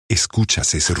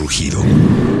¿Escuchas ese rugido?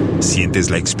 ¿Sientes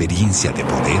la experiencia de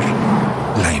poder?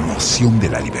 ¿La emoción de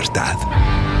la libertad?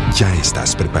 Ya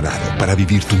estás preparado para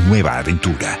vivir tu nueva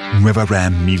aventura. Nueva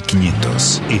Ram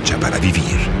 1500, hecha para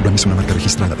vivir. Ram es una marca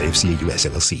registrada de FCA US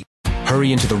LLC.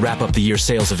 Hurry into the Wrap Up the Year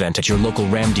sales event at your local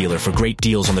Ram dealer for great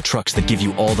deals on the trucks that give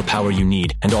you all the power you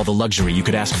need and all the luxury you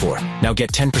could ask for. Now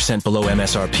get 10% below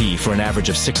MSRP for an average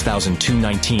of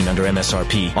 $6,219 under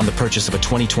MSRP on the purchase of a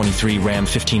 2023 Ram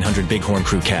 1500 Bighorn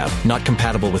Crew Cab. Not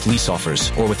compatible with lease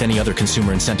offers or with any other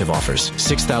consumer incentive offers.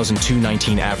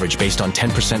 $6,219 average based on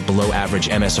 10% below average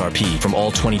MSRP from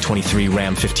all 2023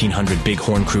 Ram 1500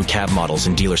 Bighorn Crew Cab models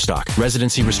in dealer stock.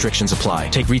 Residency restrictions apply.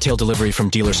 Take retail delivery from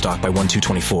dealer stock by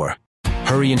 1/2/24.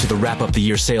 Hurry into the Wrap Up the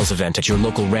Year sales event at your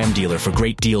local Ram dealer for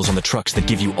great deals on the trucks that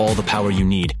give you all the power you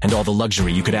need and all the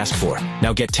luxury you could ask for.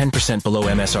 Now get 10% below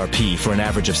MSRP for an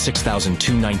average of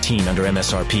 $6,219 under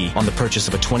MSRP on the purchase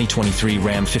of a 2023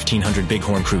 Ram 1500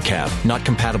 Bighorn Crew Cab. Not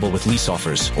compatible with lease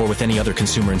offers or with any other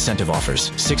consumer incentive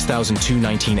offers.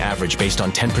 $6,219 average based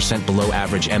on 10% below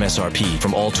average MSRP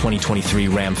from all 2023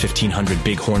 Ram 1500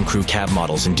 Bighorn Crew Cab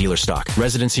models in dealer stock.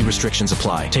 Residency restrictions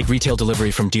apply. Take retail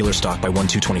delivery from dealer stock by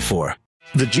 1/2/24.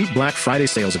 The Jeep Black Friday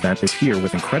sales event is here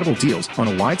with incredible deals on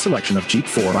a wide selection of Jeep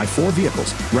 4x4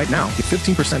 vehicles. Right now, get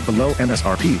 15% below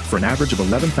MSRP for an average of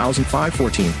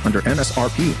 $11,514 under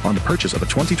MSRP on the purchase of a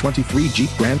 2023 Jeep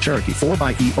Grand Cherokee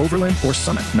 4xe Overland or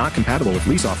Summit. Not compatible with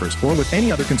lease offers or with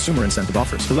any other consumer incentive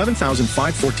offers.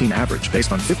 $11,514 average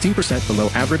based on 15% below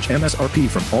average MSRP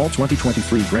from all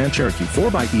 2023 Grand Cherokee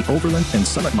 4xe Overland and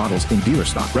Summit models in dealer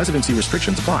stock. Residency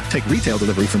restrictions apply. Take retail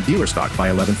delivery from dealer stock by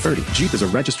 11/30. Jeep is a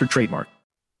registered trademark.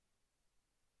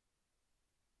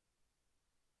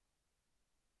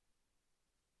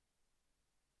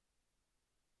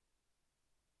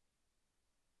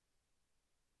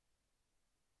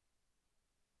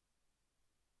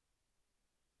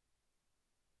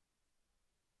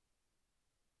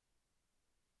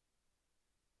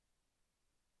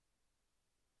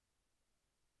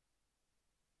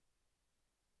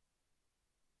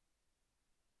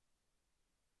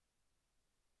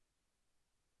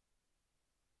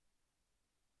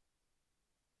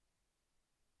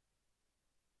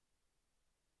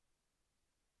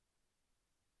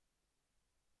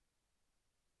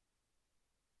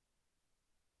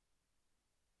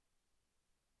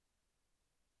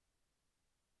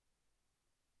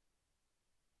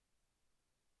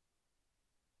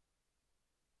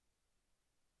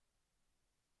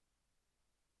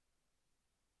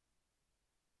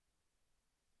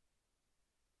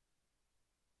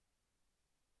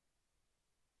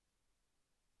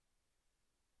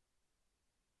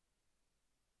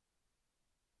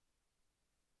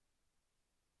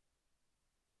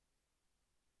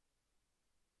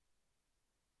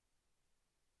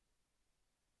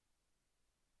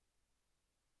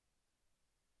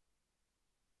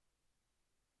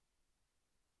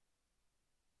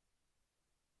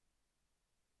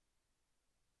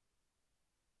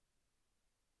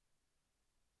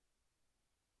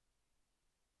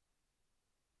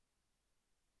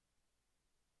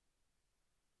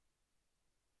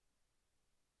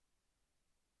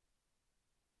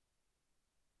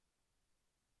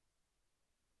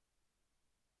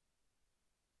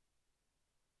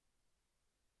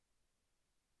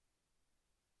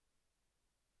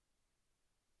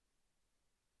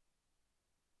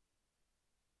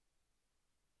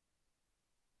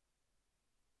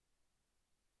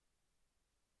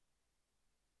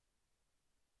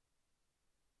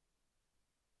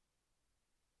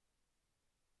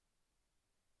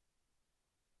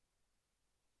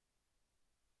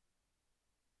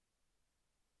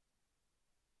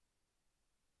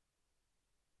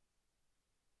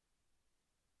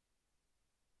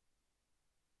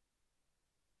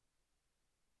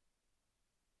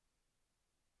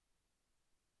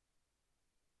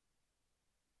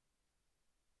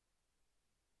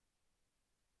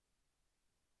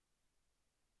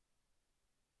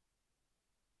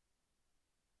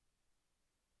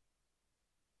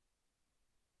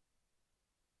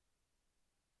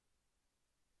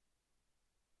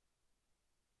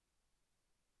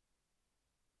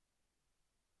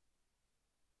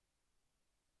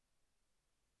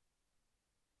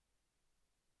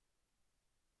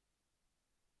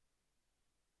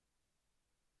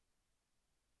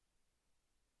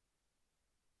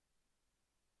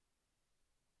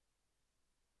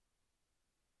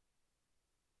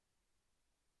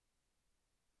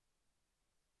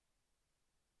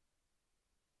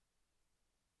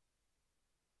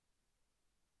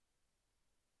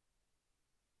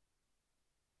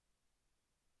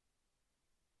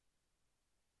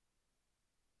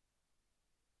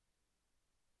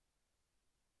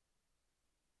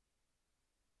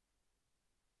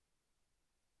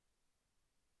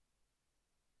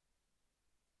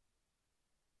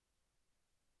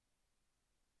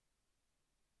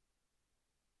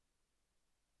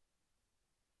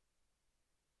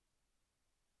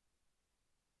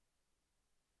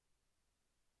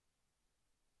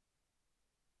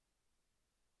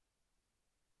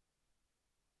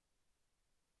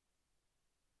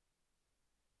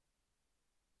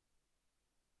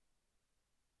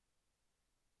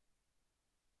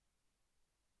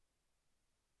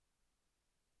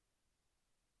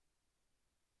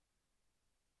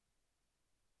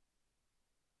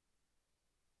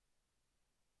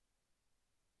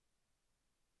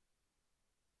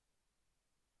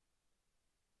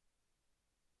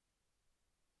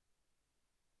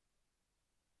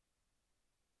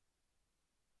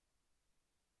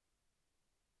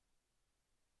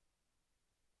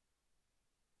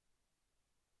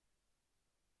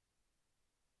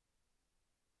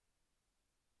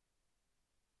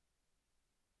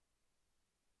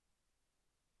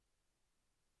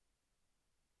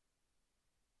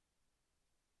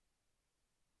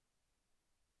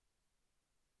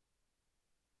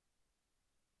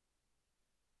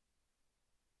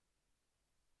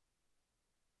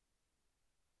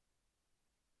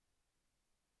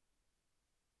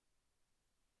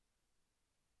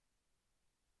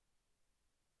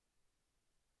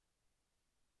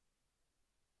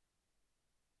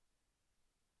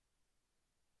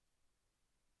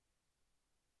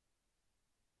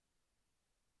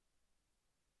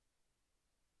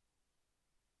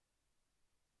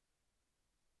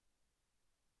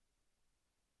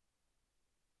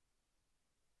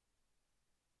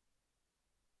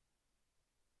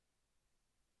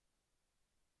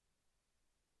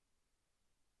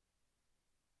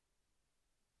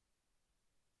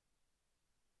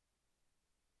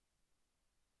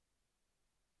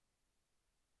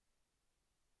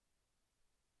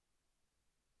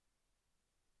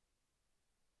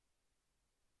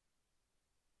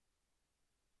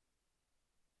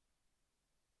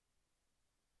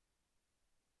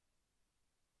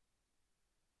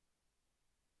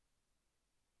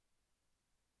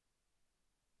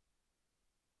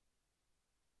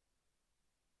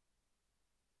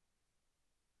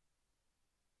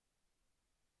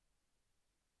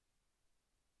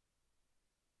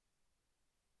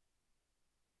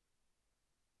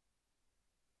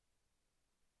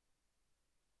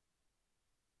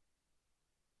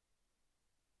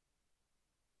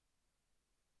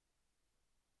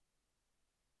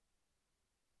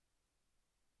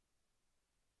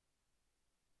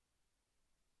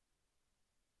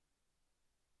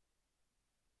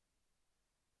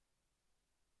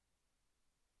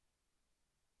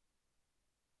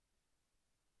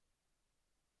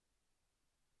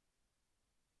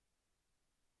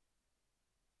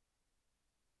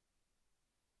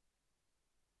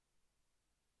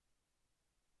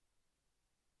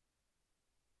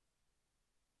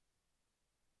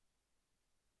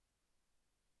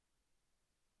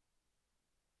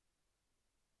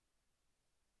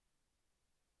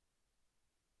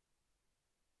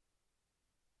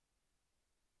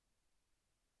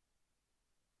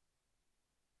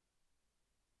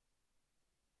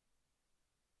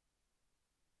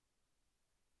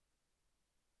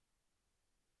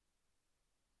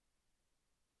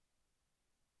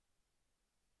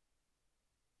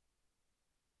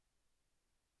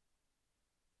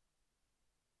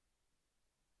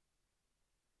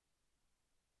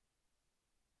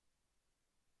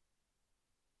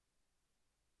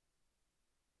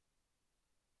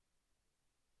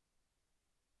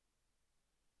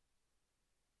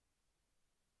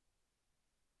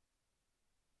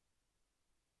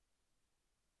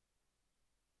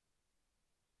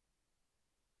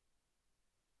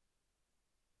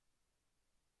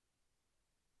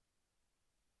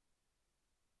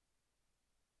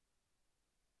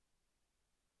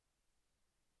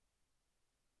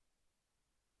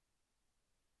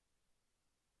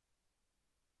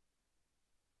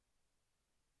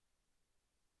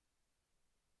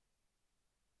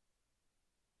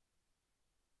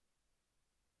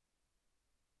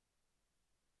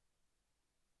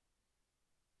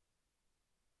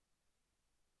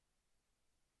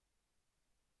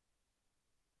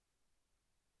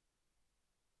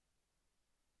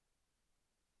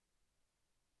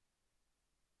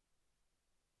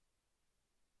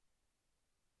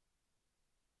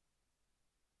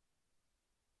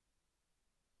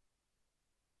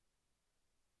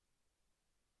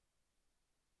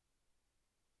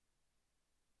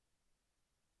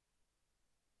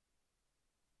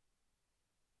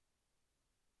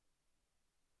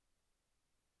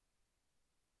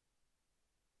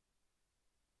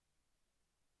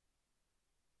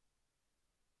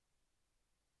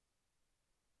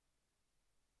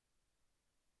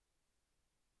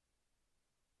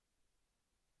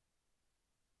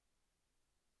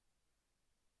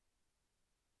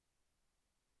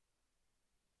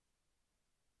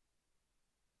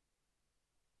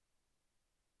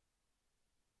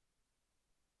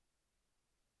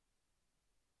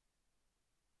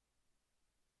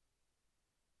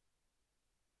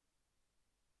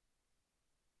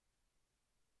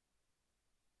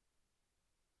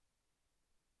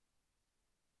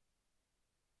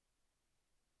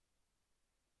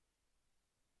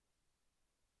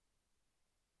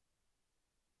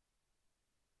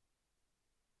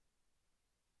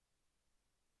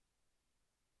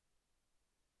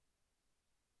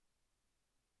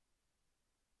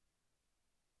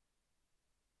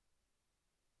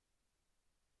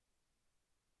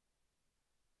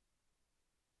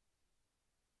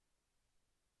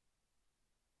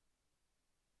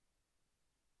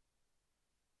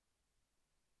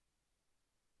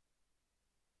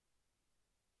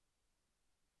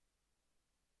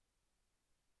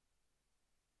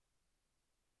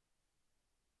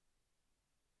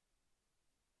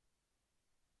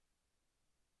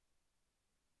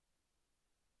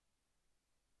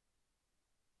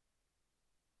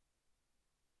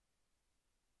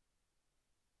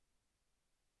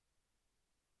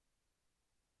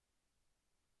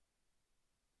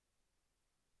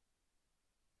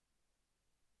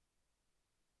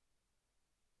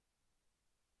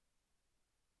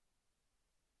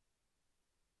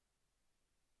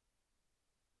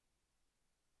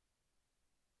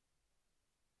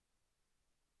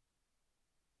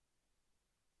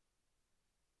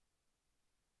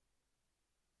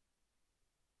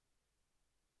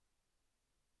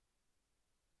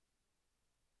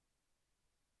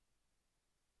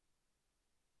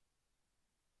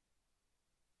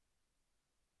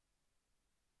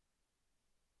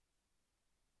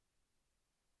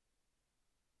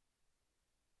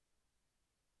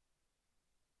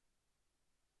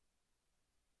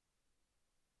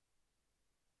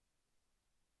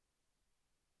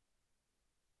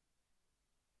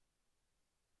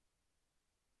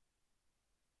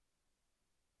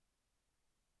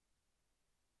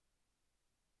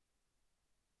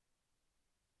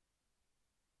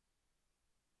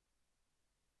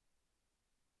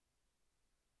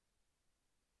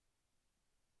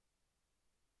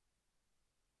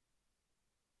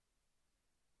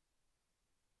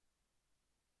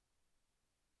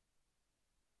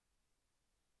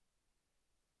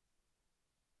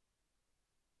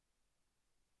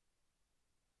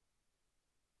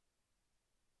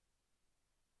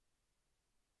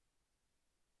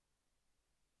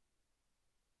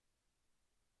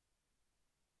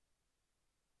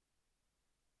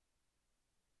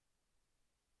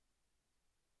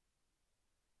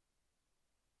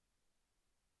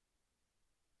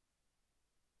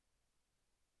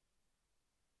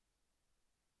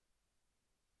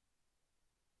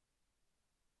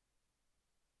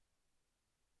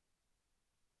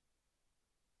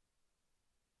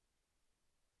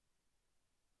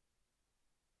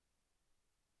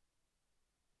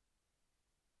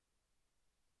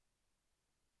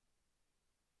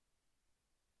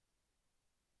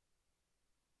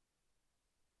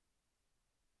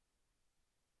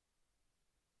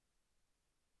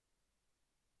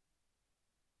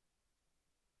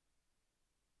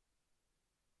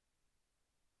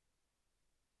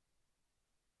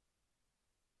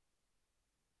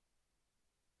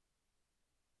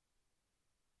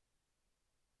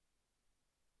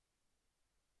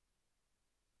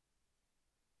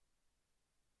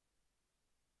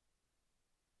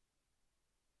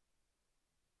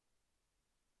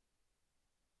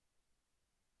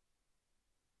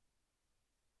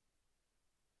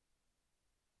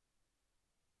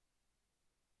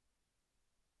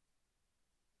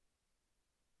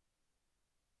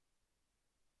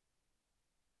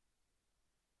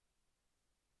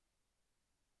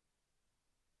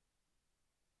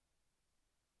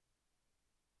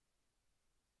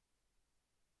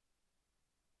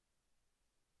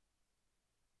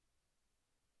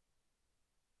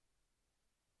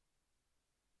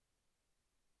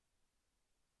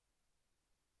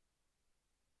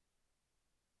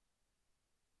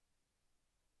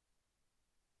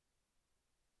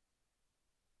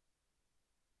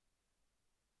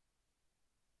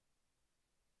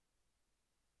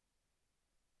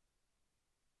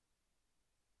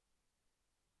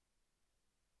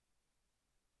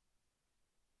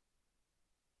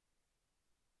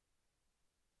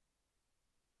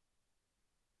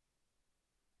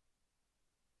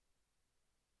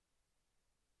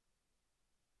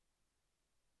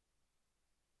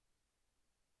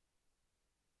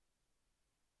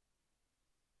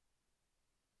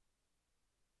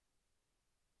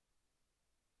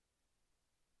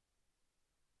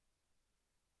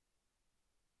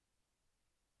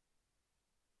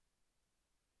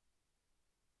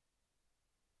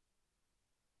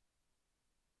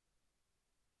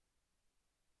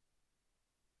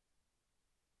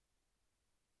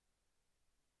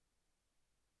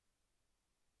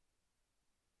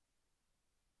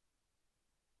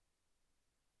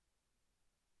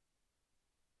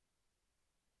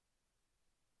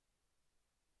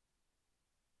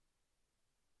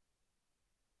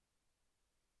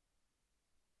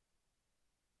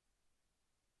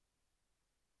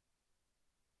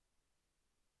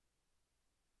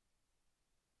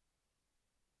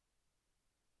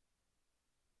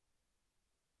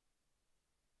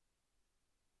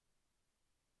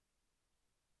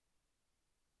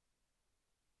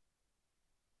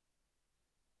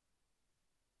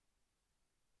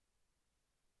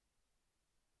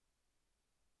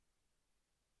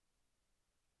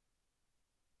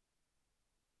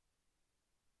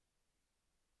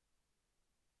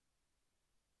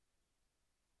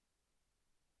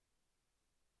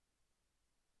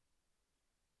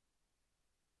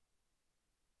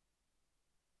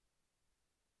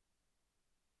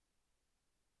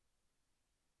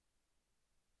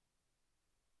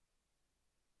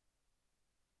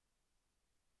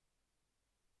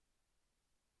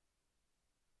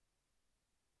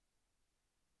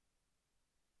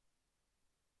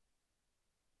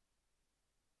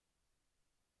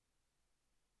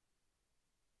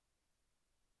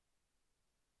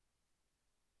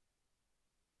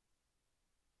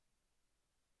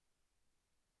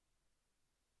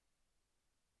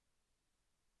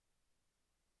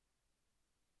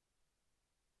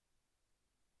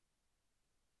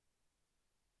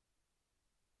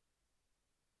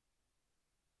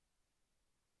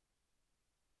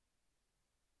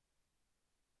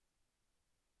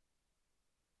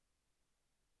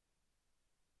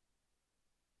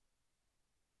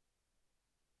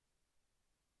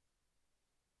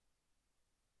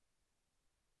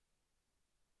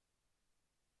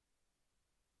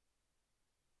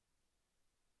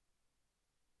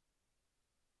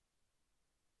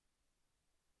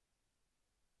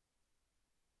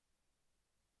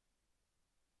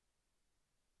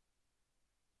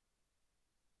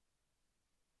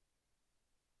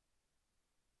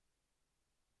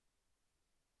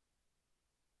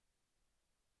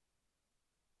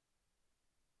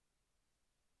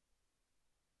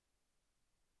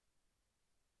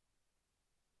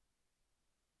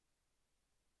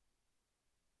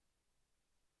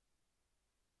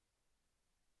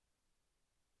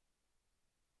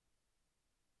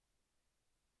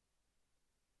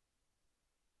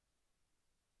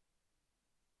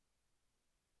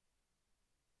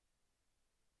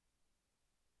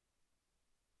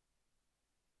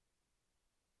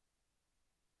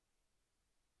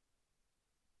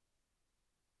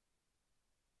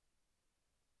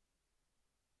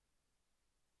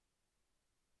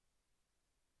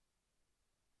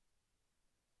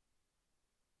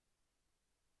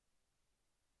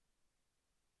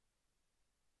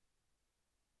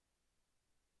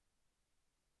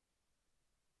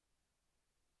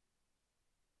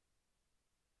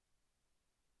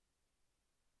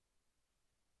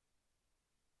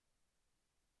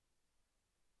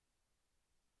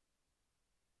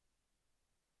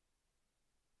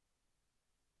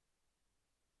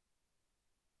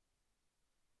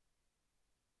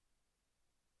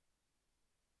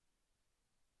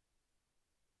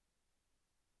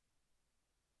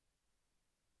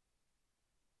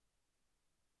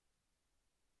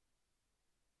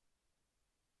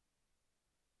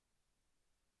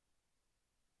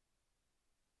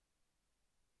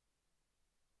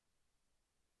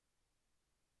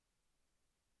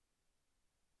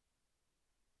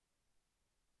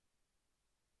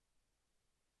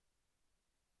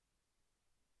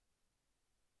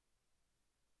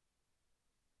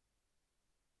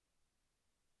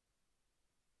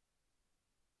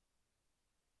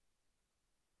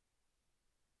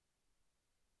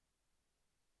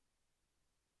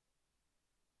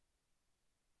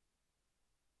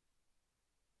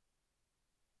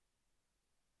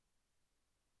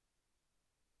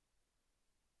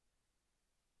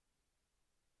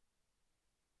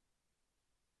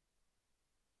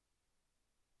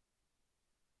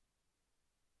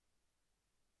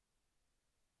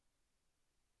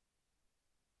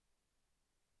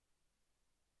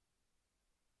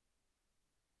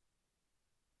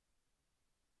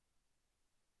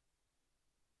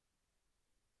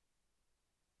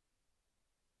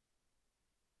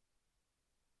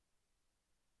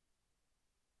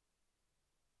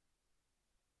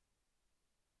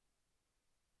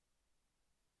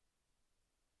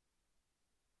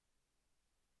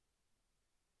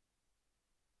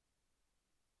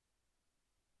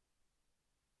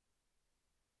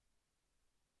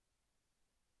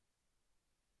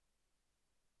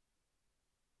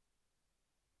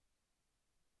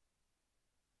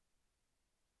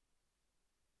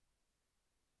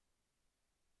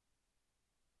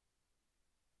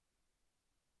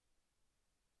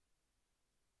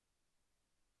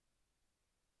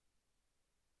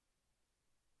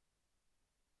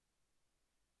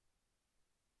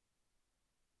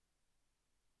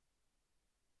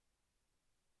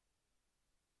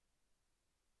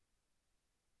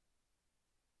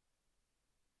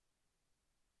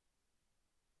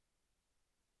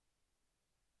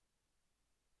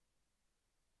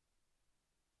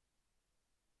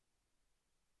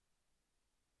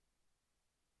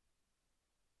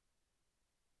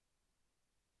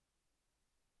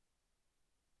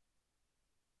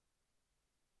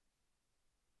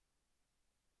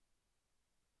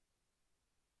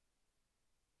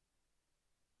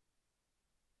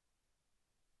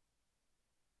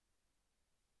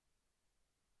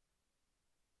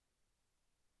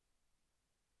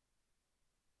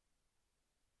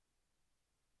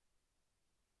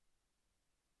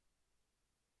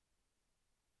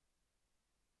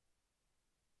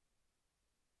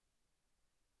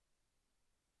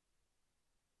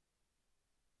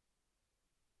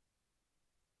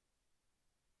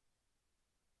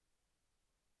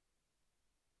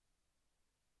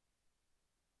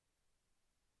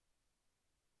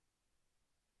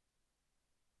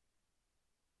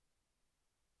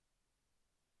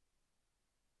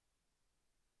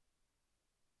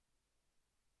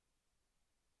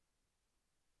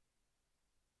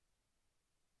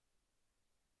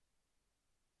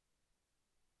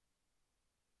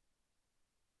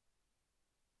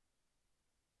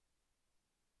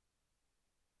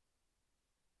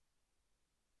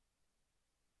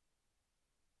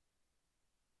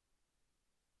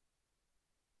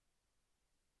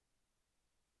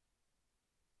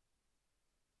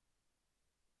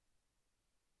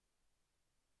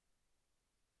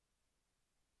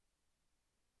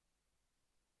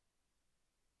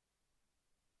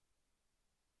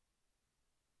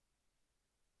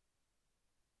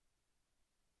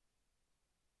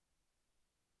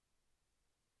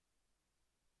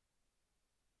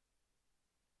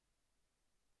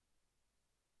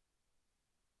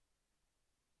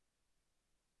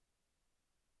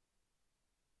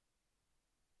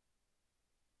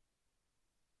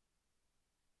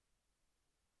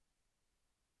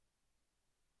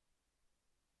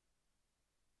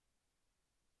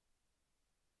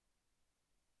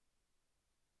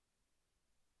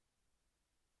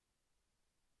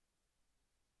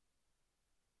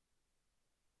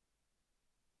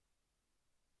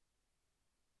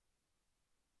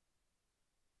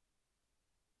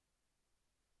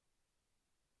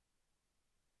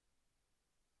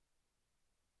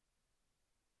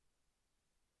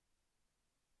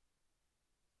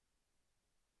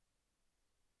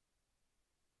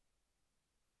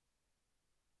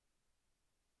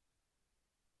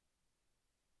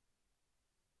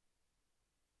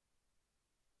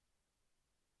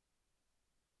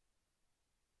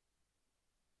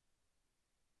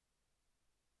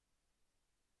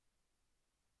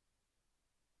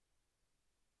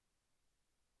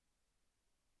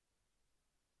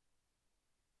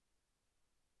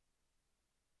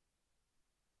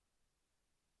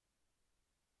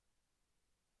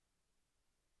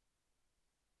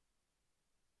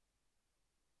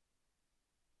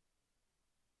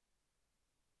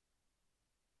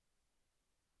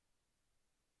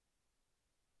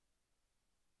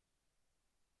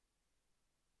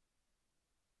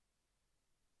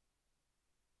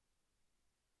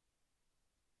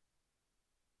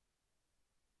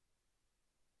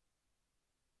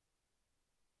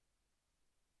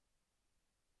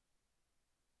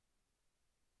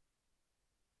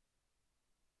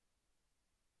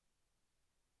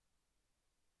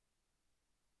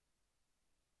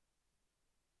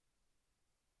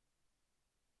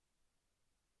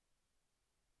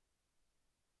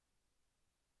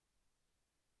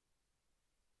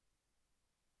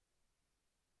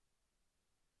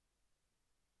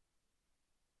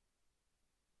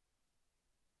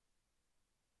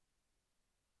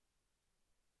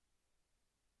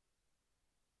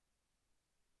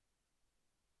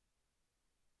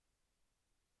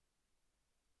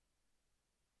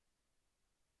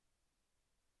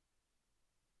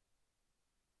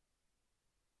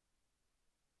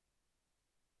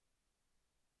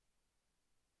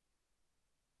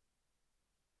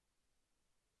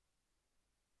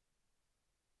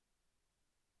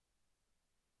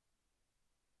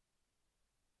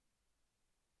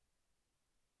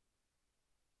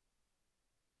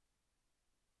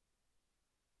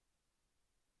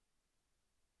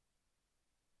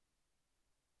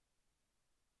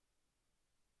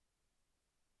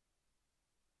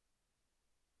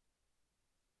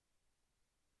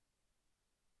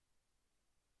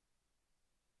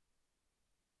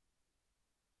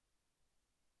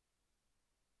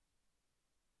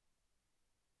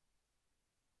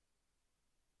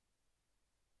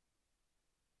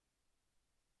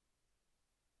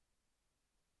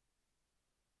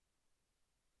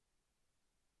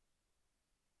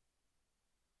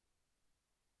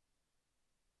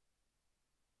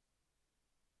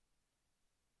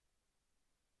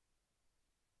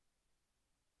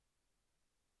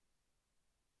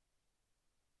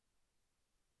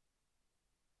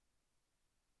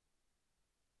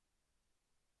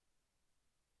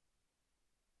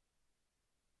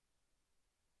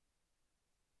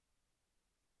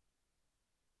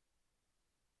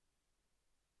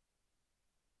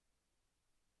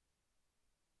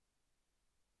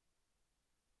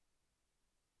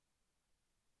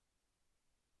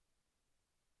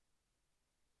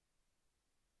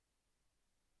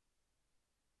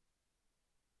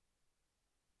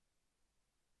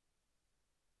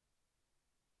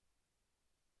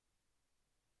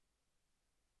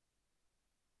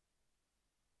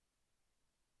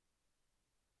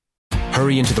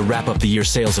 Hurry into the Wrap Up the Year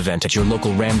sales event at your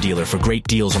local Ram dealer for great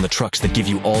deals on the trucks that give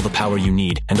you all the power you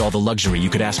need and all the luxury you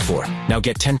could ask for. Now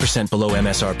get 10% below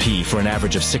MSRP for an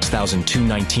average of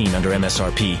 $6,219 under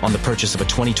MSRP on the purchase of a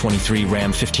 2023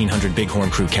 Ram 1500 Bighorn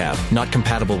Crew Cab. Not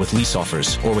compatible with lease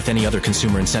offers or with any other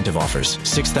consumer incentive offers.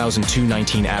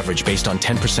 $6,219 average based on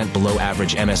 10% below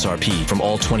average MSRP from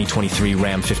all 2023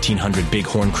 Ram 1500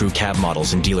 Bighorn Crew Cab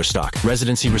models in dealer stock.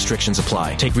 Residency restrictions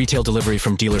apply. Take retail delivery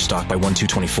from dealer stock by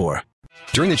 1/2/24.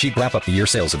 During the Jeep Wrap Up the Year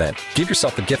sales event, give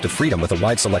yourself the gift of freedom with a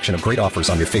wide selection of great offers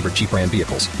on your favorite Jeep brand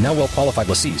vehicles. Now well-qualified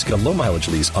lessees get a low-mileage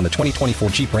lease on the 2024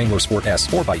 Jeep Wrangler Sport S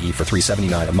 4xe for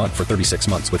 $379 a month for 36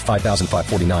 months with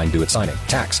 $5,549 due at signing.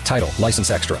 Tax, title,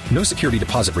 license extra. No security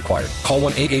deposit required. Call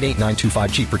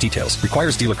 1-888-925-JEEP for details.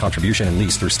 Requires dealer contribution and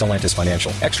lease through Stellantis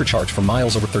Financial. Extra charge for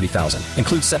miles over 30,000.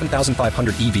 Includes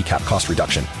 $7,500 EV cap cost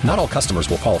reduction. Not all customers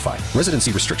will qualify.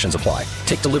 Residency restrictions apply.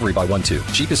 Take delivery by 1/2.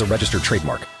 Jeep is a registered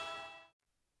trademark.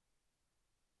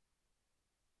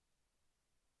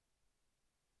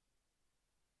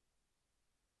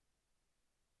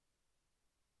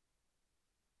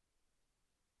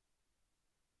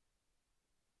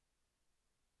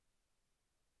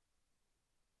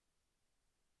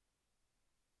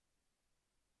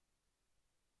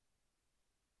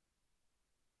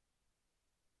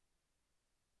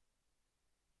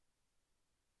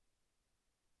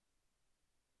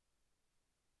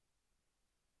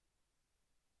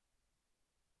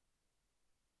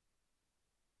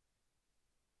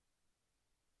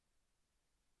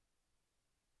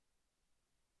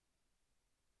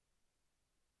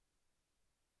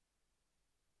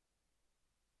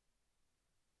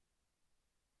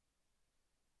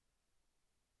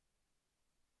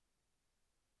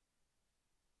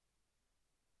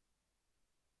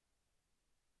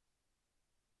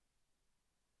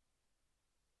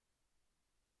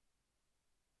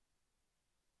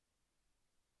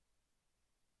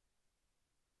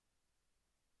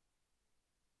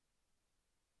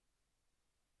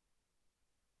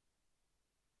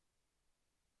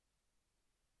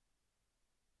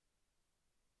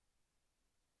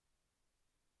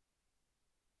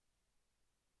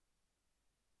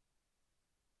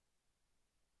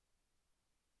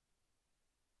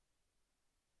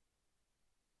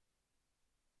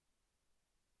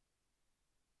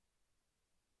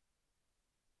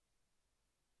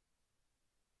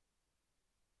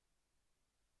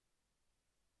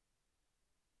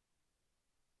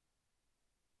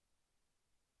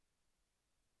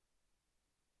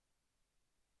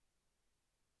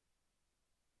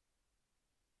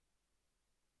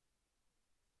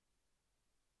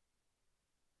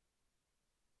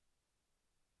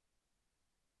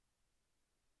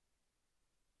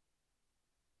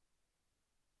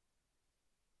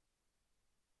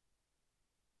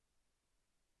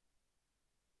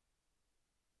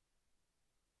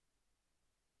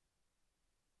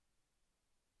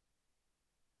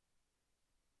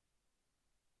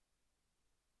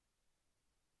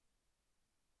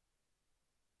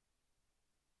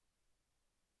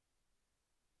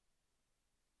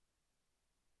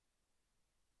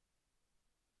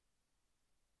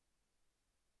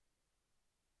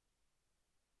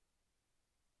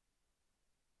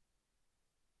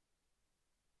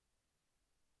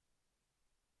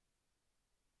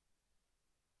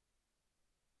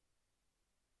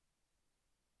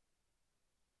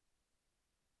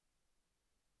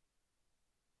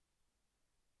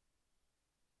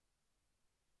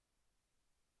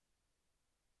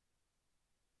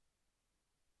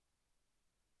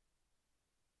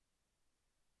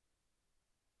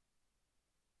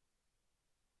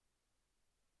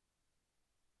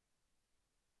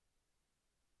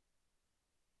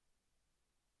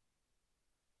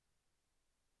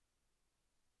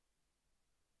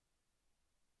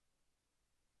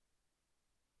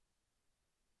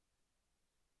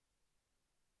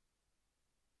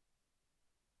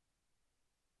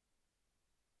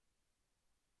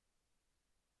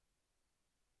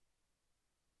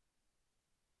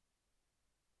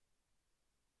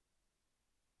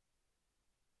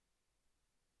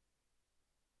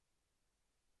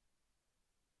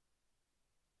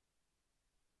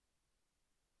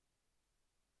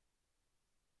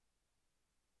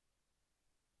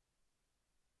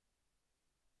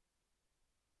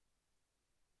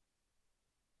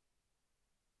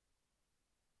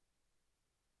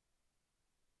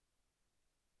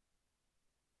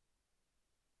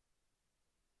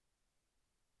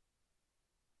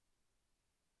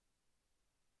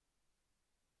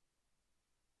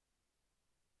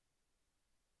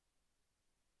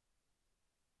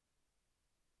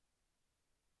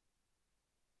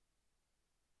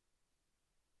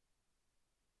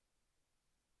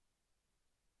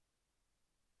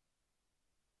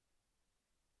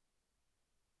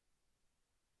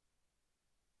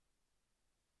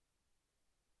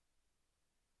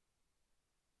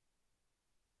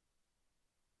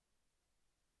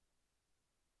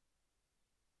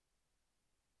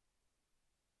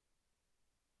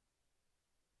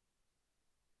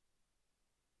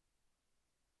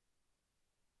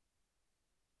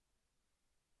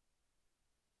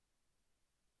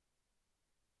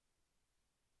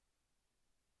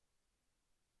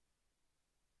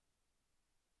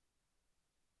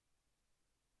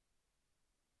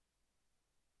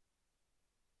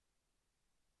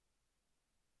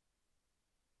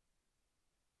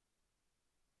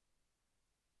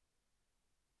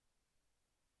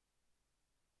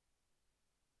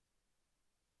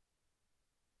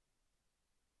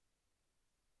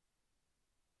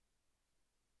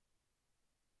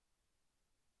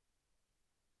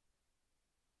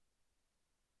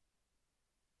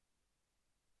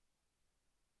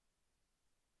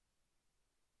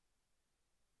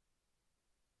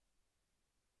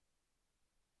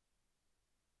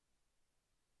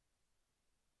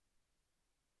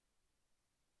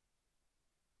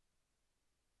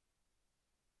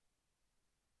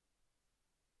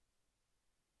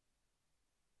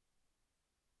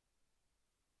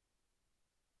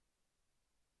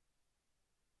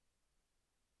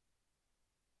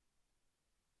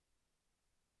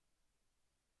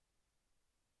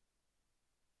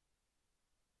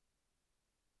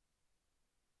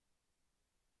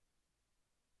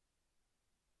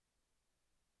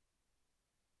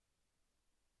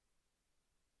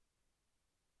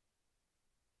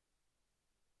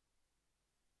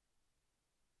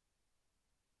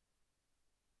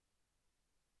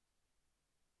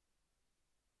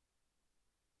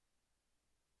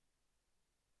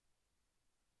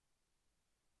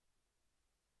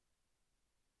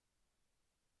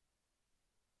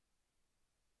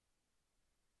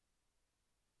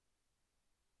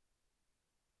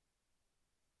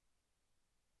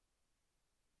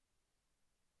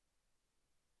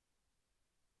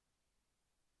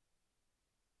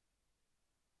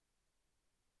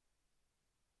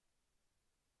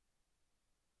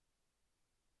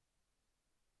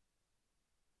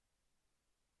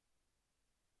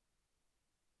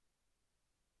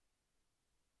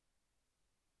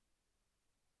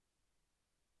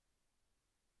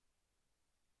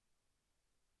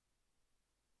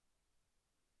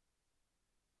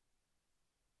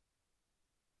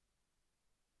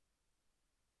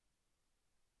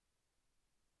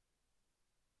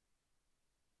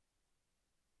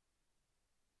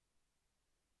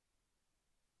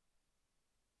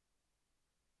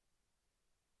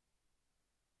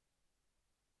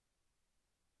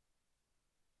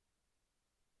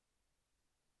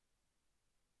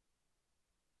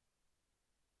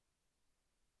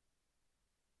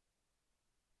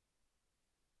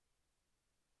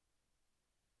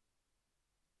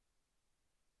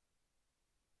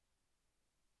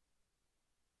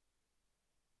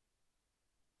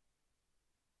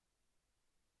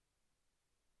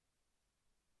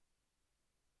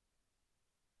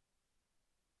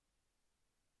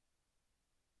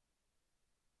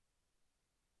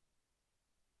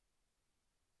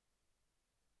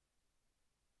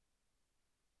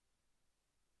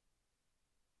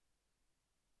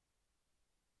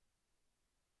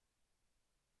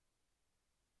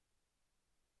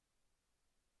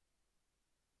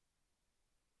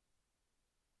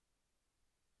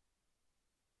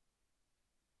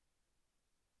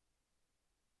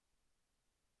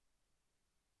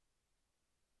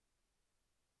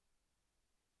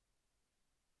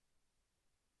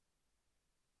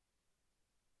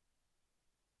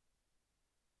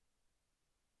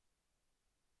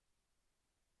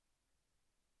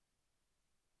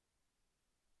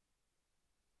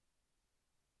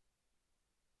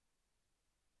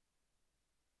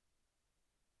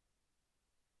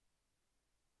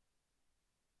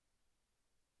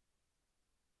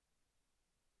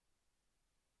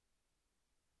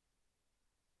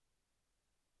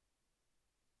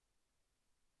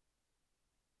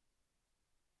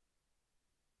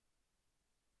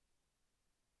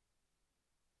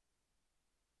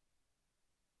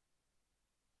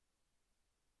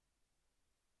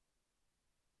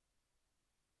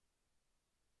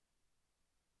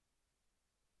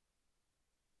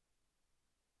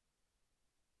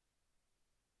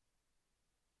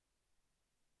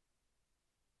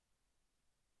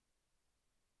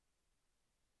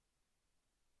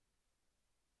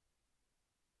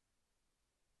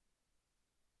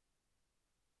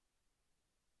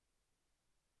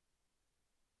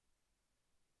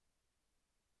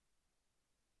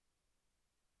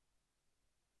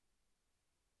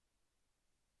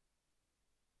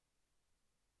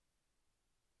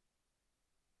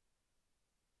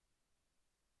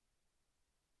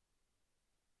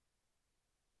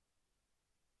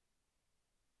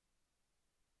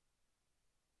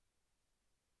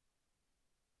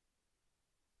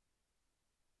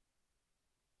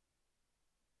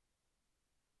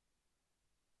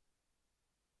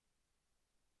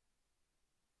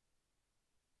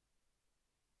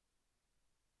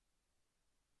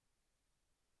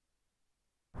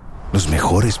 Los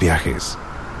mejores viajes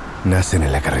nacen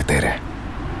en la carretera,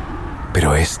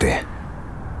 pero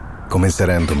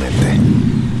comenzará en tu mente.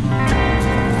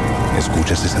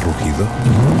 ¿Escuchas ese rugido?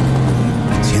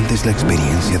 ¿Sientes la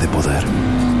experiencia de poder?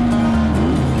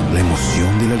 ¿La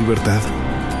emoción de la libertad?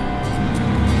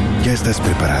 Ya estás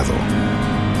preparado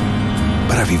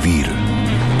para vivir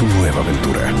tu nueva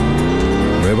aventura.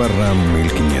 Nueva Ram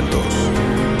 1500,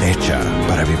 hecha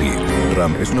para vivir.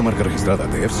 Ram es una marca registrada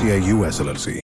de FCI US LLC.